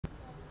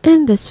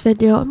In this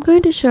video, I'm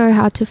going to show you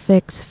how to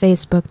fix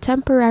Facebook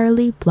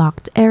temporarily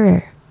blocked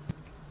error.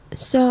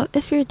 So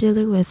if you're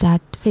dealing with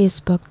that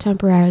Facebook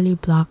temporarily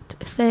blocked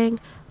thing,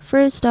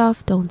 first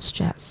off, don't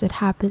stress. It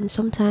happens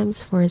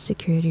sometimes for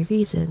security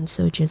reasons,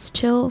 so just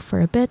chill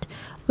for a bit,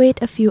 wait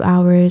a few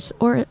hours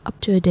or up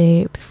to a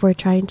day before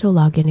trying to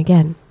log in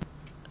again.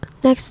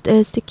 Next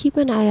is to keep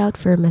an eye out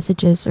for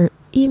messages or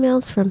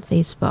emails from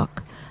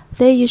Facebook.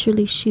 They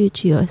usually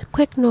shoot you a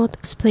quick note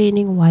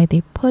explaining why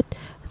they put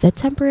the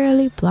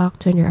temporarily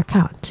blocked on your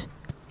account.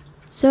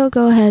 So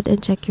go ahead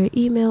and check your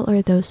email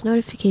or those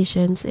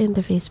notifications in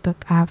the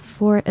Facebook app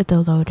for the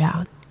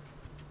lowdown.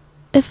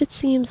 If it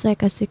seems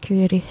like a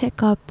security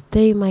hiccup,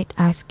 they might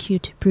ask you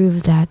to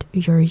prove that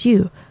you're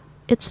you.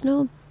 It's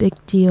no big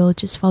deal,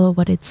 just follow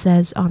what it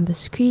says on the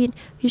screen.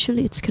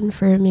 Usually it's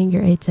confirming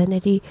your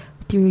identity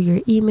through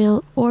your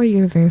email or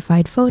your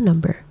verified phone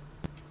number.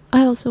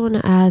 I also want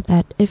to add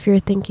that if you're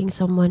thinking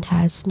someone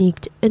has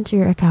sneaked into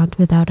your account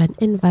without an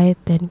invite,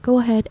 then go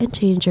ahead and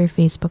change your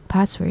Facebook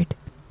password.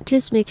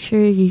 Just make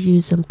sure you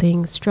use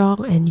something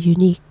strong and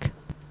unique.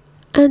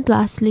 And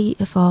lastly,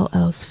 if all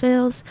else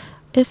fails,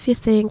 if you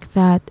think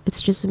that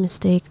it's just a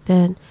mistake,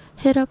 then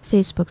hit up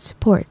Facebook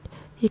support.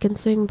 You can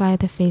swing by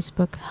the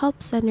Facebook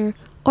Help Center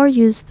or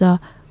use the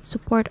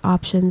support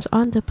options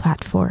on the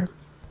platform.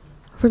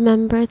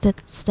 Remember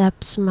that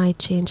steps might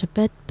change a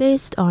bit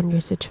based on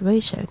your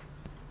situation.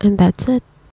 And that's it.